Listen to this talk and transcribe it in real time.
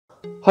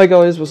Hi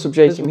guys, what's up,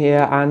 Jason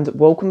here, and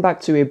welcome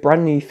back to a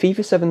brand new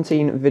FIFA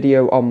 17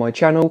 video on my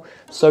channel.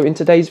 So in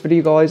today's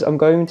video guys, I'm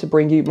going to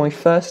bring you my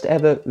first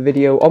ever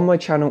video on my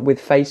channel with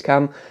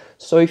Facecam.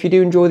 So if you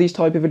do enjoy these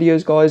type of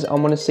videos guys, I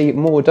want to see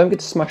more, don't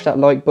forget to smash that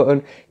like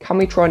button. Can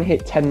we try and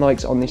hit 10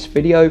 likes on this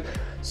video?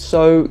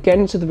 So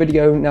getting into the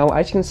video now,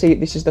 as you can see,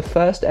 this is the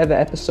first ever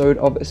episode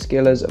of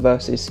Skillers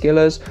versus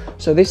Skillers.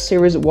 So this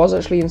series was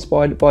actually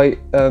inspired by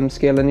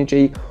Skill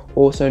Energy,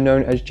 also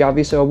known as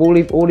Javi. So I will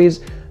leave all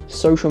his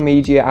social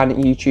media and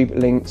YouTube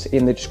links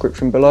in the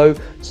description below.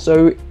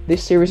 So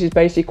this series is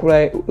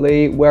basically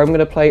where I'm going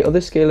to play other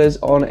skillers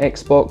on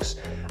Xbox,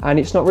 and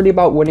it's not really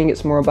about winning,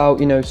 it's more about,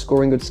 you know,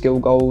 scoring good skill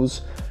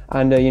goals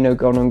and you know,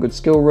 going on good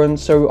skill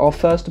runs. So our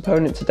first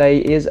opponent today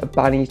is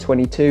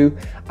Bani22,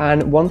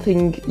 and one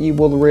thing you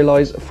will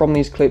realize from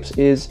these clips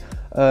is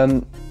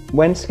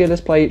when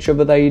skillers play each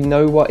other, they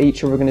know what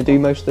each other are going to do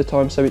most of the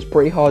time, so it's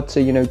pretty hard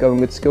to, you know, go on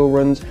good skill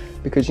runs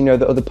because, you know,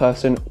 the other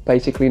person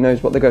basically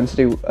knows what they're going to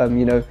do,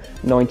 you know,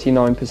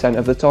 99%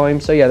 of the time.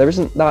 So yeah, there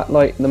isn't that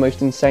like the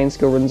most insane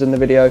skill runs in the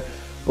video,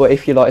 but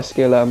if you like a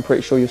skiller, I'm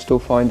pretty sure you'll still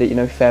find it, you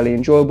know, fairly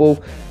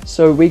enjoyable.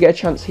 So we get a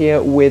chance here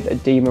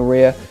with Di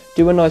Maria,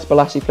 do a nice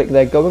Balassi flick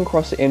there, go and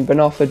cross it in.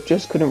 Banafa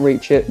just couldn't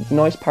reach it,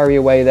 nice parry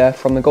away there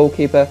from the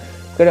goalkeeper.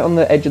 Get it on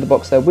the edge of the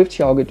box there with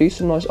Thiago, do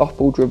some nice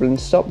off-ball dribbling,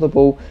 stop the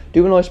ball,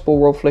 do a nice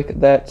ball roll flick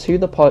there to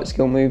the pipe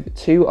skill move,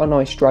 to a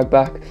nice drag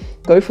back,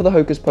 go for the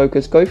hocus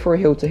pocus, go for a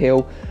heel to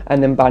heel,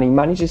 and then Bani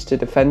manages to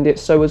defend it.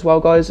 So as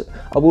well guys,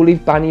 I will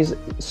leave Bani's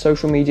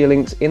social media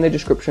links in the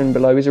description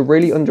below. He's a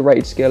really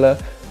underrated skiller.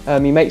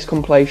 He makes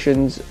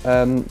compilations,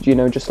 you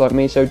know, just like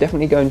me, so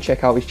definitely go and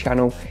check out his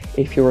channel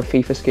if you're a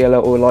FIFA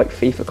skiller or like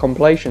FIFA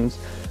compilations.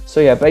 So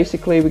yeah,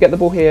 basically we get the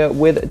ball here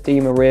with Di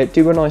Maria,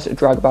 do a nice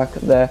drag back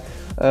there,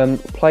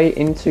 play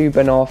into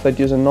Banafa,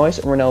 does a nice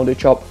Ronaldo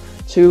chop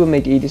to a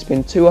McGeady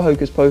spin, to a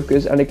hocus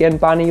pocus, and again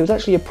Bani was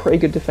actually a pretty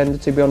good defender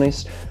to be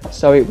honest,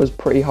 so it was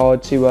pretty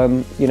hard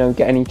to you know,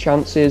 get any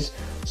chances.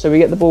 So we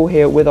get the ball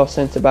here with our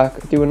centre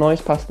back, do a nice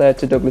pass there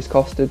to Douglas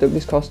Costa,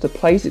 Douglas Costa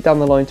plays it down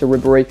the line to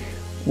Ribery,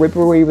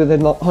 Ribery with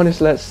a,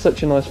 honestly that's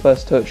such a nice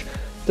first touch,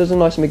 does a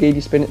nice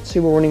McGeady spin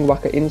to a running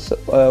Waka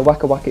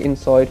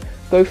inside,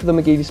 go for the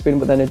McGeady spin,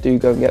 but then I do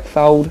go and get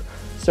fouled.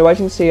 So as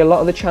you can see, a lot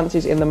of the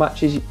chances in the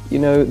matches, you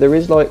know, there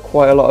is like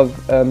quite a lot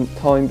of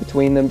time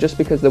between them, just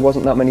because there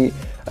wasn't that many,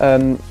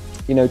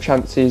 you know,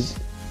 chances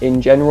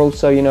in general.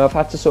 So, you know, I've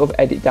had to sort of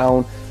edit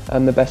down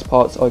the best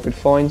parts I could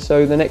find.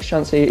 So the next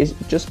chance here is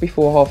just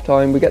before half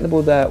time. We get the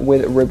ball there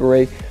with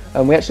Ribery,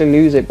 and we actually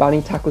lose it.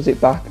 Bani tackles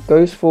it back,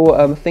 goes for,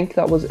 I think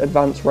that was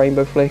advanced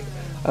rainbow flick,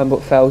 but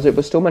fails it,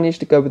 but still managed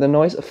to go with a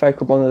nice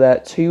fake runner there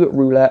to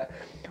Roulette.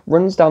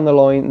 Runs down the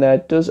line there,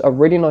 does a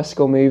really nice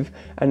skill move,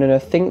 and then I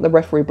think the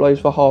referee blows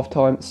for half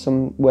time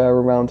somewhere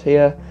around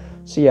here.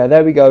 So yeah,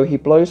 there we go, he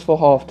blows for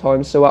half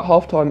time. So at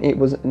half time it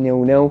was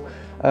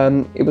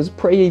 0-0. It was a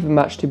pretty even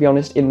match to be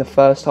honest in the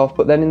first half,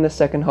 but then in the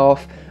second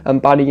half,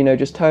 Bani, you know,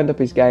 just turned up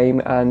his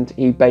game and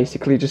he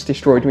basically just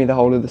destroyed me the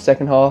whole of the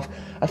second half.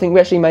 I think we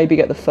actually maybe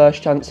get the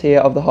first chance here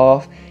of the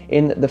half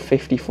in the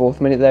 54th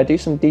minute there, do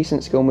some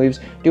decent skill moves,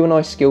 do a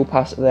nice skill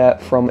pass there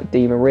from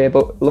Di Maria,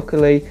 but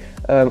luckily,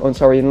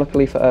 and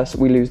luckily for us,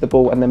 we lose the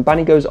ball, and then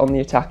Bani goes on the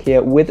attack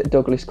here with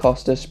Douglas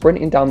Costa,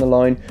 sprinting down the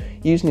line,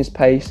 using his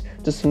pace,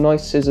 does some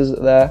nice scissors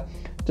there,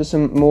 does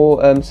some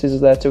more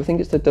scissors there, so I think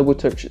it's the double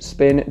touch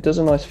spin, does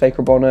a nice fake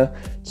Rabona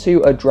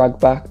to a drag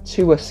back,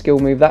 to a skill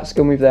move. That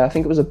skill move there, I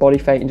think it was a body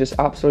feint and just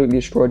absolutely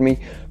destroyed me.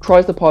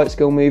 Tries the pirate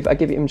skill move, I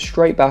give it him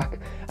straight back,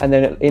 and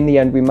then in the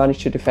end we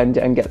managed to defend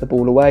it and get the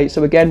ball away.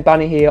 So again,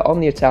 Bani here on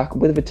the attack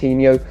with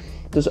Vitinho,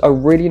 does a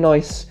really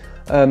nice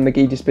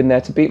McGeady spin there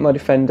to beat my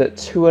defender,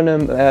 to an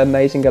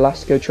amazing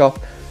Elastico chop,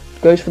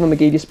 goes for the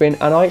McGeady spin,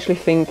 and I actually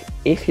think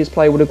if his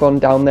play would have gone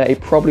down there,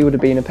 it probably would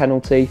have been a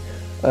penalty,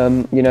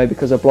 you know,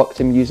 because I blocked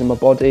him using my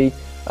body.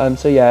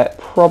 So yeah, it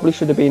probably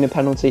should have been a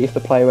penalty if the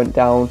player went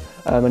down,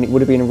 and it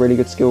would have been a really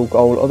good skill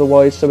goal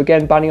otherwise. So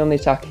again, Bani on the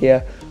attack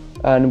here,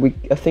 and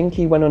I think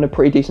he went on a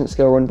pretty decent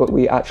skill run, but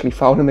we actually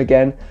fouled him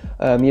again.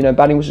 You know,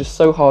 Bani was just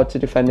so hard to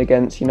defend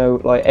against, you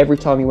know, like every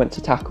time you went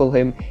to tackle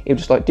him, he would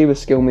just like do a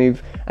skill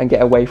move and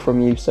get away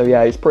from you. So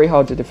yeah, it's pretty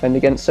hard to defend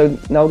against. So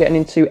now getting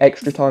into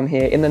extra time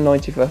here in the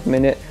 91st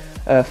minute,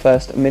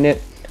 first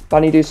minute,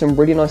 Bani do some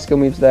really nice skill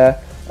moves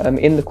there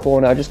in the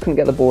corner. I just couldn't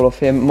get the ball off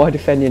him. My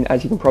defending,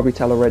 as you can probably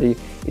tell already,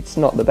 it's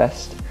not the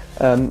best.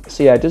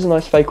 So yeah, does a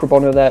nice fake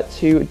Rabona there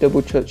to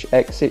double touch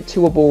exit,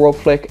 to a ball roll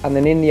flick, and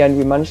then in the end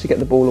we managed to get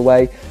the ball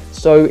away.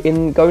 So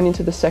in going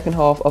into the second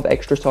half of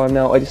extra time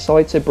now, I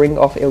decided to bring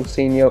off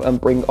Ilsinho and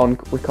bring on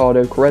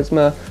Ricardo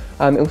Quaresma.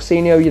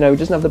 Ilsinho, you know,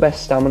 doesn't have the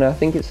best stamina, I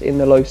think it's in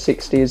the low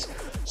 60s.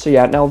 So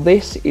yeah, now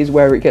this is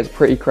where it gets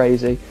pretty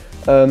crazy.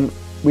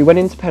 We went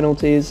into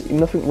penalties,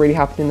 nothing really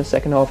happened in the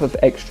second half of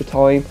extra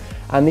time,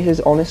 and this is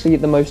honestly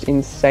the most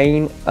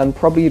insane and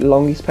probably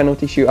longest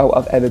penalty shootout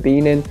I've ever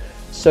been in.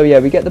 So yeah,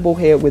 we get the ball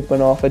here with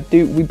Banafa.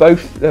 We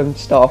both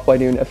start off by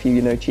doing a few,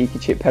 you know, cheeky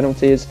chip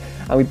penalties,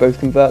 and we both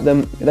convert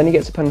them. Then he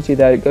gets a penalty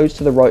there, it goes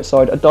to the right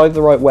side, I dive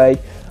the right way,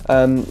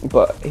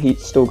 but he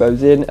still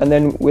goes in. And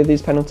then with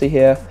his penalty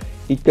here,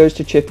 he goes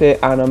to chip it,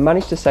 and I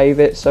managed to save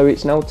it, so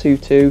it's now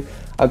 2-2.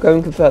 I'll go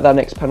and convert that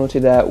next penalty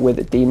there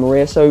with Di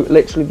Maria. So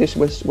literally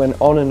this went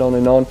on and on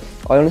and on.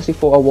 I honestly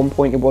thought at one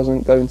point it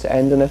wasn't going to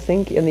end, and I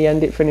think in the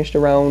end it finished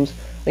around,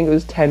 I think it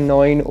was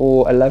 10-9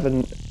 or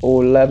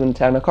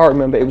 11-10. I can't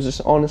remember. It was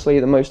just honestly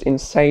the most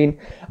insane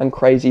and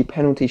crazy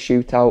penalty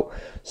shootout.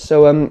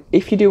 So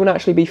if you do want to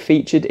actually be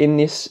featured in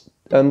this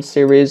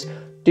series,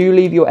 do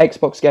leave your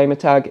Xbox gamer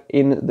tag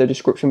in the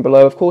description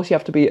below. Of course, you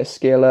have to be a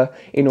skiller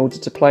in order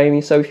to play me.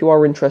 So if you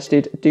are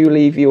interested, do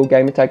leave your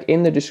gamer tag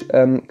in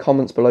the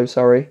comments below,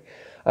 sorry.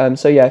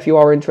 So yeah, if you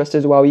are interested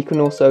as well, you can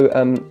also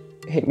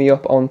hit me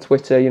up on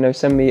Twitter, you know,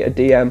 send me a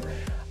DM.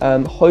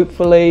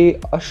 Hopefully,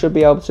 I should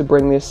be able to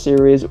bring this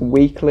series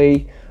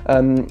weekly.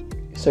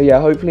 So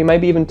yeah, hopefully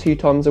maybe even 2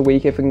 times a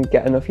week if I can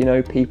get enough, you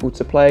know, people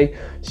to play.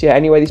 So yeah,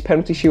 anyway, this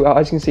penalty shootout,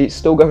 as you can see, it's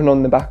still going on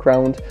in the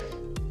background.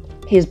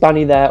 Here's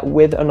Bani there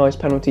with a nice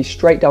penalty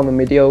straight down the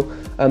middle.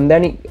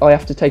 Then I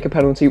have to take a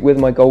penalty with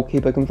my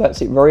goalkeeper,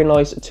 converts it very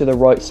nice to the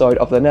right side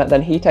of the net.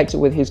 Then he takes it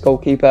with his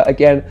goalkeeper,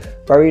 again,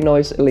 very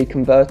nicely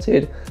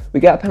converted.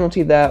 We get a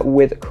penalty there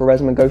with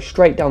Quaresma, goes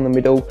straight down the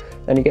middle.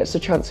 Then he gets a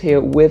chance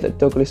here with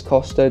Douglas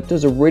Costa,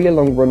 does a really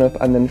long run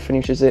up and then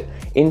finishes it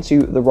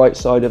into the right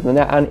side of the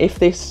net. And if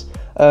this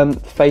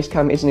face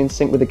cam isn't in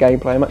sync with the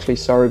gameplay, I'm actually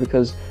sorry,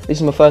 because this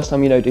is my first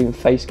time, you know, doing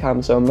face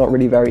cam, so I'm not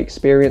really very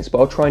experienced, but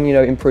I'll try and, you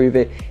know, improve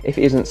it if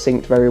it isn't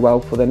synced very well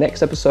for the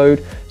next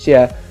episode. So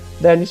yeah,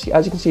 then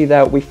as you can see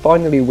there, we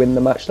finally win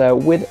the match there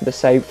with the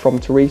save from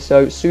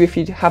Turiso. So if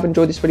you have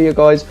enjoyed this video,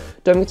 guys,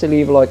 don't forget to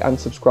leave a like and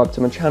subscribe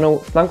to my channel.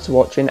 Thanks for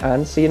watching,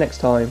 and see you next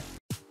time.